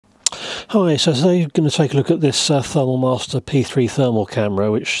Hi, so today I'm going to take a look at this Thermal Master P3 thermal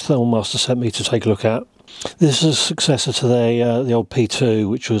camera, which Thermal Master sent me to take a look at. This is a successor to the old P2,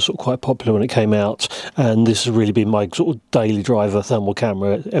 which was sort of quite popular when it came out, and this has really been my sort of daily driver thermal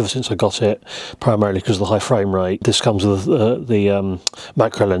camera ever since I got it, primarily because of the high frame rate. This comes with the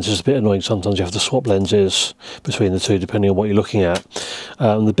macro lens. It's a bit annoying sometimes. You have to swap lenses between the two depending on what you're looking at.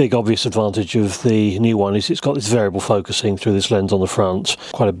 The big obvious advantage of the new one is it's got this variable focusing through this lens on the front,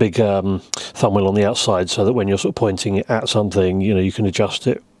 quite a big thumb wheel on the outside, so that when you're sort of pointing it at something, you can adjust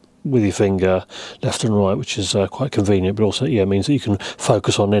it with your finger left and right, which is quite convenient, but also means that you can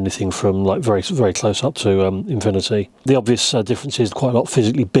focus on anything from like very close up to infinity. The obvious difference is quite a lot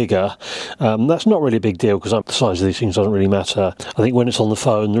physically bigger. That's not really a big deal because the size of these things doesn't really matter. I think when it's on the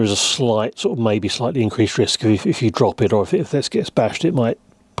phone there is a slight sort of maybe slightly increased risk if you drop it, or if this gets bashed it might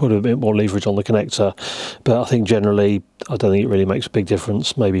put a bit more leverage on the connector, but I think generally I don't think it really makes a big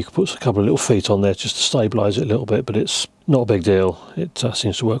difference. Maybe you could put a couple of little feet on there just to stabilise it a little bit, but it's not a big deal. It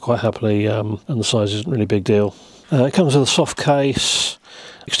seems to work quite happily, and the size isn't really a big deal. It comes with a soft case,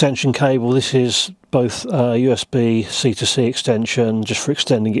 extension cable. This is both USB C to C extension, just for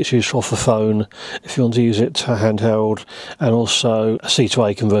extending its use off the phone if you want to use it handheld, and also a C to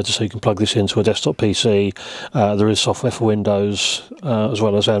A converter, so you can plug this into a desktop PC. There is software for Windows as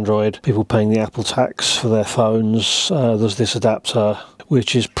well as Android. People paying the Apple tax for their phones, there's this adapter,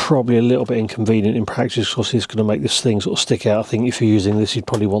 which is probably a little bit inconvenient in practice because it's going to make this thing sort of stick out. I think if you're using this you'd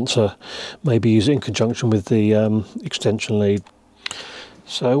probably want to maybe use it in conjunction with the extension lead.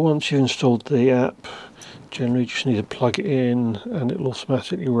 So once you've installed the app, generally you just need to plug it in and it'll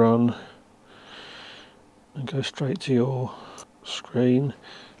automatically run and go straight to your screen.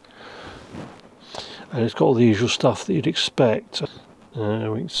 And it's got all the usual stuff that you'd expect.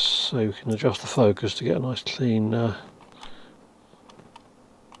 So we can adjust the focus to get a nice clean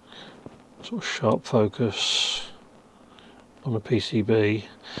sort of sharp focus on a PCB.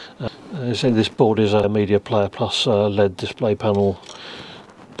 So this board is a media player plus LED display panel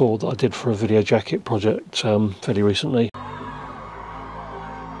board that I did for a video jacket project fairly recently.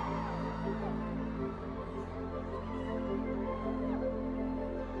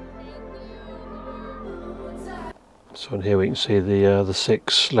 So in here we can see the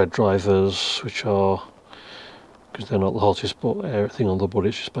 6 LED drivers, which are, because they're not the hottest thing on the board,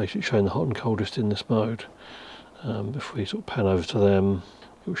 it's just basically showing the hot and coldest in this mode. If we sort of pan over to them,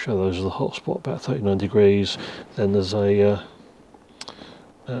 it will show those as the hot spot, about 39 degrees. Then there's a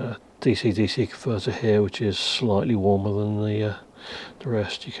DC-DC converter here, which is slightly warmer than the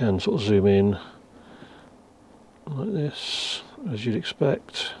rest. You can sort of zoom in like this, as you'd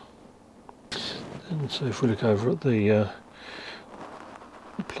expect. And so if we look over at the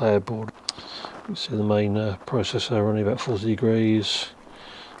player board, you can see the main processor running about 40 degrees,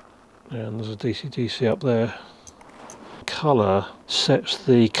 and there's a DC-DC up there. Colour sets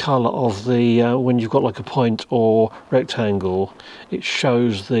the colour of the when you've got like a point or rectangle, it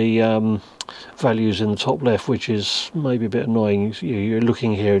shows the values in the top left, which is maybe a bit annoying. You're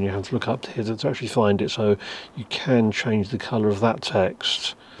looking here and you have to look up to here to actually find it, so you can change the colour of that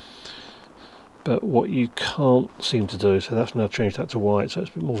text. But what you can't seem to do, so that's now changed that to white, so it's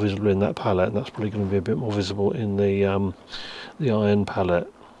a bit more visible in that palette, and that's probably going to be a bit more visible in the iron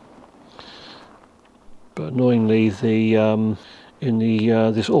palette. But annoyingly, in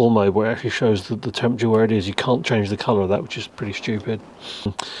this all mode, where it actually shows the temperature where it is, you can't change the colour of that, which is pretty stupid.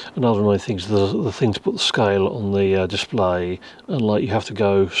 Another annoying thing is the thing to put the scale on the display, and like you have to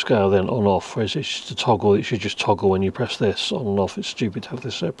go scale then on off, whereas it's just a toggle. It should just toggle when you press this on and off. It's stupid to have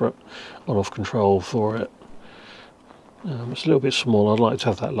this separate on off control for it. It's a little bit small. I'd like to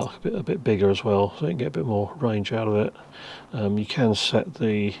have that like a bit bigger as well, so you can get a bit more range out of it. You can set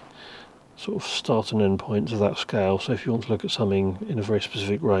the sort of start and end points of that scale, so if you want to look at something in a very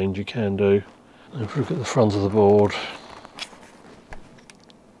specific range you can do. And if we look at the front of the board,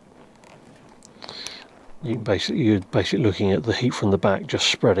 you're basically looking at the heat from the back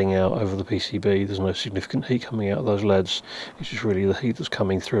just spreading out over the PCB. There's no significant heat coming out of those LEDs, it's just really the heat that's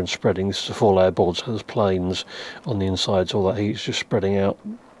coming through and spreading. This is a 4-layer board, so there's planes on the inside, so all that heat is just spreading out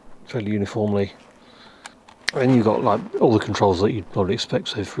fairly uniformly. And you've got like all the controls that you'd probably expect.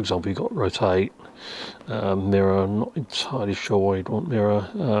 So for example, you've got rotate, mirror. I'm not entirely sure why you'd want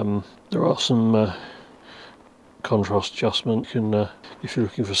mirror. There are some contrast adjustment. You can, if you're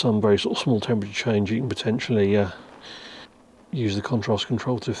looking for some very sort of small temperature change, you can potentially use the contrast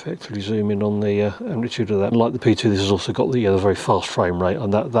control to effectively zoom in on the amplitude of that. And like the P2, this has also got the very fast frame rate,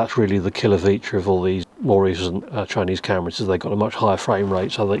 and that's really the killer feature of all these more recent Chinese cameras is they've got a much higher frame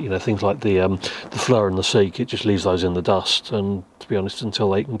rate, so that, you know, things like the flare and the seek, it just leaves those in the dust. And to be honest,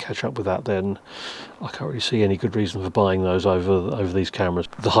 until they can catch up with that, then I can't really see any good reason for buying those over these cameras.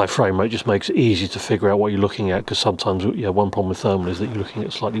 The high frame rate just makes it easy to figure out what you're looking at, because sometimes, yeah, one problem with thermal is that you're looking at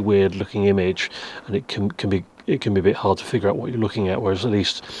a slightly weird looking image, and it can be a bit hard to figure out what you're looking at, whereas at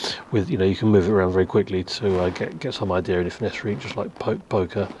least with, you know, you can move it around very quickly to get some idea, and if necessary just like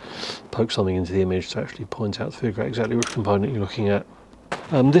poke something into the image to actually point out, to figure out exactly which component you're looking at.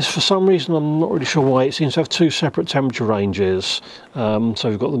 This, for some reason, I'm not really sure why, it seems to have two separate temperature ranges. So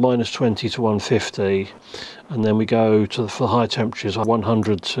we've got the -20 to 150, and then we go to for the high temperatures,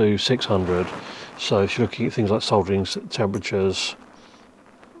 100 to 600. So if you're looking at things like soldering temperatures,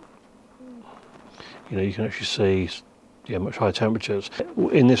 you know, you can actually see, yeah, much higher temperatures.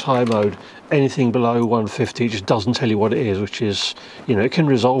 In this high mode, anything below 150 just doesn't tell you what it is, which is, you know, it can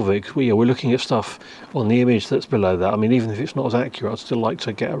resolve it, because we're looking at stuff on the image that's below that. I mean, even if it's not as accurate, I'd still like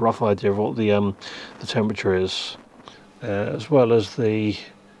to get a rough idea of what the temperature is. As well as the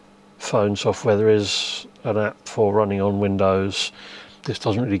phone software, there is an app for running on Windows. This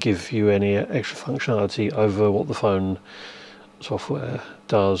doesn't really give you any extra functionality over what the phone software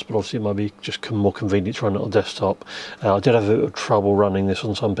does, but obviously it might be just more convenient to run it on desktop. I did have a bit of trouble running this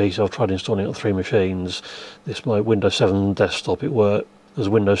on some PCs. I've tried installing it on 3 machines. This, my Windows 7 desktop, it worked. There's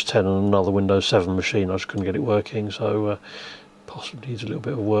Windows 10 and another Windows 7 machine. I just couldn't get it working, so possibly needs a little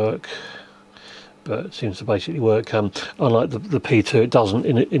bit of work, but it seems to basically work. Unlike the P2, it doesn't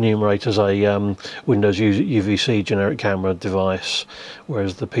enumerate as a Windows UVC generic camera device,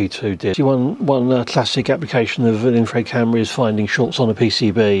 whereas the P2 did. One classic application of an infrared camera is finding shorts on a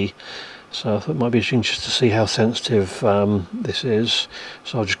PCB. So I thought it might be interesting just to see how sensitive this is.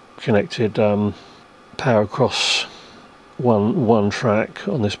 So I just connected power across one track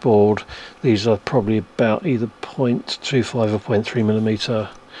on this board. These are probably about either 0.25 or 0.3mm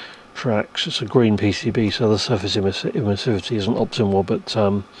tracks. It's a green PCB, so the surface emissivity isn't optimal, but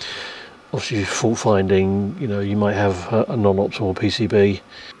obviously fault finding, you know, you might have a non-optimal PCB.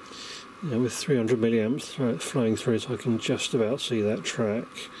 Yeah, with 300 milliamps flowing through it, I can just about see that track.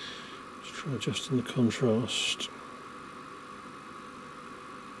 Let's try adjusting the contrast.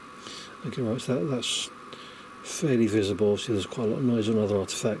 Okay, right, so that's fairly visible. See, there's quite a lot of noise on other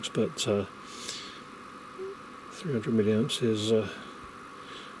artifacts, but 300 milliamps is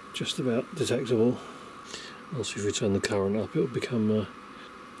just about detectable. Also, if we turn the current up, it will become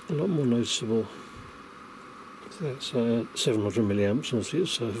a lot more noticeable. So that's 700 milliamps, and obviously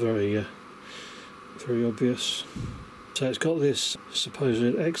it's very obvious. So it's got this supposed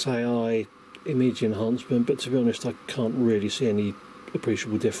XAI image enhancement, but to be honest, I can't really see any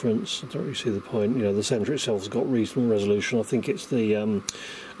appreciable difference. I don't really see the point. You know, the sensor itself has got reasonable resolution. I think it's the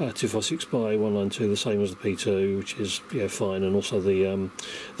 256 by 192, the same as the P2, which is, yeah, fine. And also the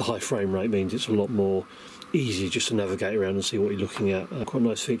high frame rate means it's a lot more easy just to navigate around and see what you're looking at. Quite a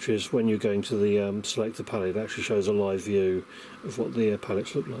nice feature is when you're going to the selector palette, it actually shows a live view of what the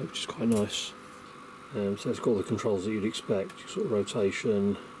palettes look like, which is quite nice. So it's got all the controls that you'd expect, sort of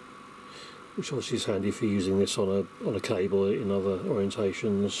rotation, which obviously is handy for using this on a cable in other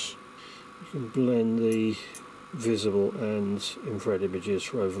orientations. You can blend the visible and infrared images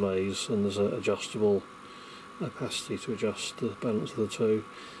for overlays, and there's an adjustable opacity to adjust the balance of the two.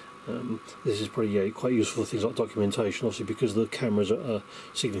 This is probably quite useful for things like documentation, obviously, because the cameras are at a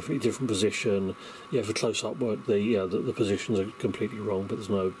significantly different position. Yeah, for close-up work, the positions are completely wrong, but there's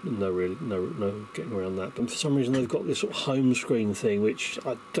no getting around that. But for some reason, they've got this sort of home screen thing, which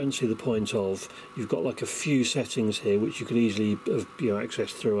I don't see the point of. You've got like a few settings here, which you could easily have,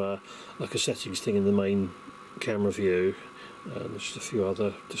 access through a settings thing in the main camera view. There's just a few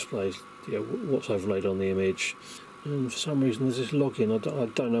other displays. What's overlaid on the image. And for some reason there's this login. I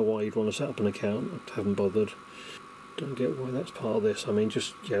don't know why you'd want to set up an account. I haven't bothered. Don't get why that's part of this. I mean,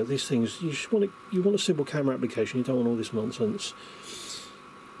 just these things. You want a simple camera application. You don't want all this nonsense.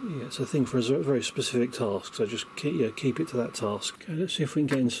 Yeah, it's a thing for a very specific task. So just keep it to that task. Okay, let's see if we can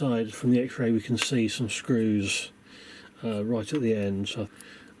get inside. From the X-ray, we can see some screws right at the end. So,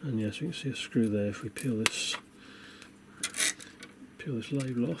 and yes, we can see a screw there. If we peel this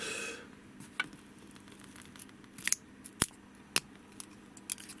label off.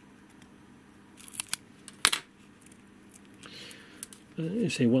 You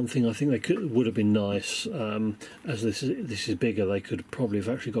see, one thing I think would have been nice, as this is bigger, they could probably have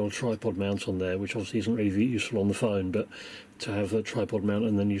actually got a tripod mount on there, which obviously isn't really useful on the phone, but to have a tripod mount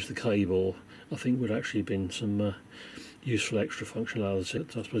and then use the cable, I think would actually have been some useful extra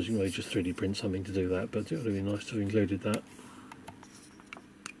functionality. I suppose you may just 3D print something to do that, but it would have been nice to have included that.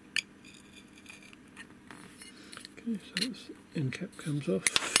 So this end cap comes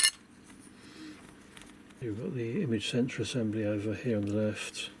off. You've got the image sensor assembly over here on the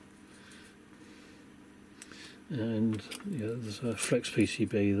left, and there's a flex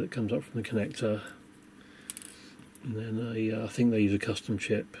PCB that comes up from the connector, and then I think they use a custom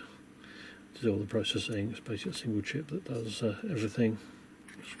chip to do all the processing. It's basically a single chip that does everything.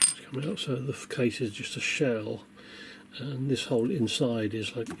 It's coming out, so the case is just a shell, and this whole inside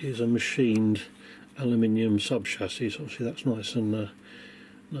is a machined aluminium sub chassis. So obviously that's nice and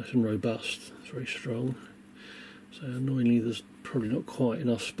robust. It's very strong. So annoyingly, there's probably not quite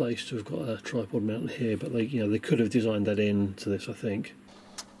enough space to have got a tripod mount here, but they could have designed that into this, I think.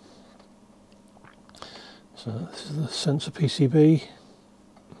 So this is the sensor PCB.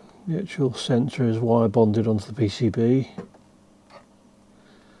 The actual sensor is wire bonded onto the PCB,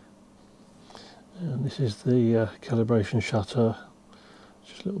 and this is the calibration shutter.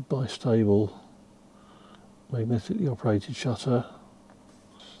 Just a little bistable, magnetically operated shutter.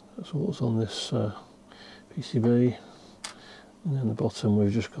 That's what's on this PCB, and then the bottom we've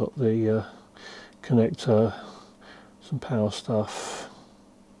just got the connector, some power stuff,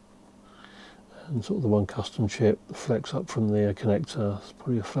 and sort of the one custom chip, the flex up from the connector. There's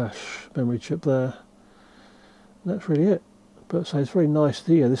probably a flash memory chip there, and that's really it. But so it's very nice.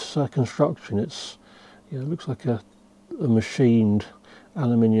 This construction, it looks like a machined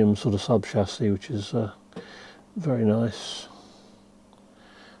aluminium sort of sub chassis, which is very nice.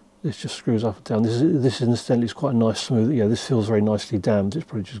 This just screws up and down. This incidentally is quite a nice smooth. This feels very nicely damped. It's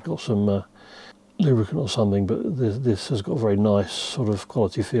probably just got some lubricant or something, but this has got a very nice sort of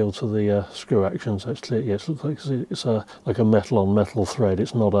quality feel to the screw action. So it's clear. It looks like it's like a metal on metal thread.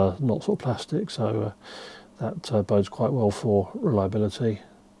 It's not sort of plastic. So that bodes quite well for reliability.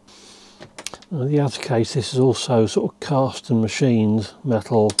 The outer case, this is also sort of cast and machined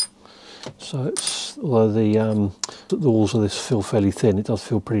metal. So although the walls of this feel fairly thin, it does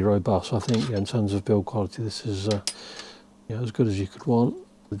feel pretty robust. So I think in terms of build quality, this is as good as you could want.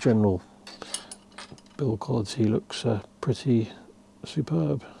 The general build quality looks pretty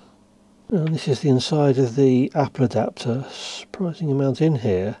superb. And this is the inside of the Apple adapter. Surprising amount in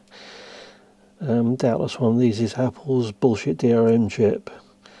here. Doubtless one of these is Apple's bullshit DRM chip.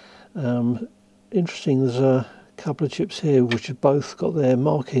 Interesting, there's a couple of chips here which have both got their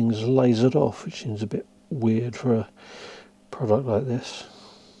markings lasered off, which seems a bit weird for a product like this.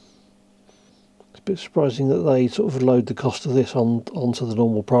 It's a bit surprising that they sort of load the cost of this onto the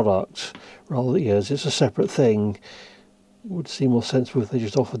normal product rather than, as it's a separate thing. It would seem more sensible if they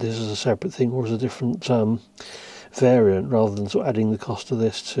just offered this as a separate thing or as a different variant, rather than sort of adding the cost of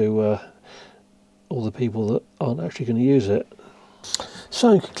this to all the people that aren't actually going to use it.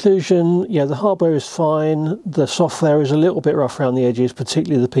 So in conclusion, the hardware is fine. The software is a little bit rough around the edges,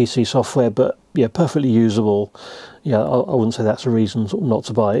 particularly the PC software, but perfectly usable. I wouldn't say that's a reason not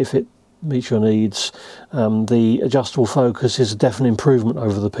to buy it if it meets your needs. The adjustable focus is a definite improvement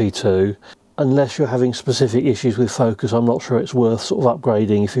over the P2. Unless you're having specific issues with focus, I'm not sure it's worth sort of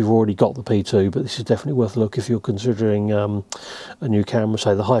upgrading if you've already got the P2, but this is definitely worth a look if you're considering a new camera.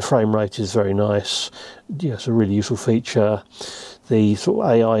 So the high frame rate is very nice. It's a really useful feature. The sort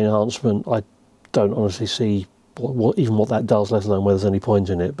of AI enhancement, I don't honestly see even what that does, let alone whether there's any point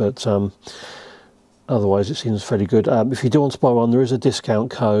in it, but otherwise it seems fairly good. If you do want to buy one, there is a discount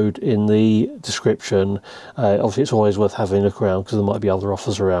code in the description. Obviously it's always worth having a look around because there might be other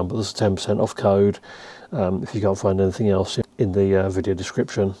offers around, but there's a 10% off code if you can't find anything else in the video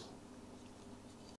description.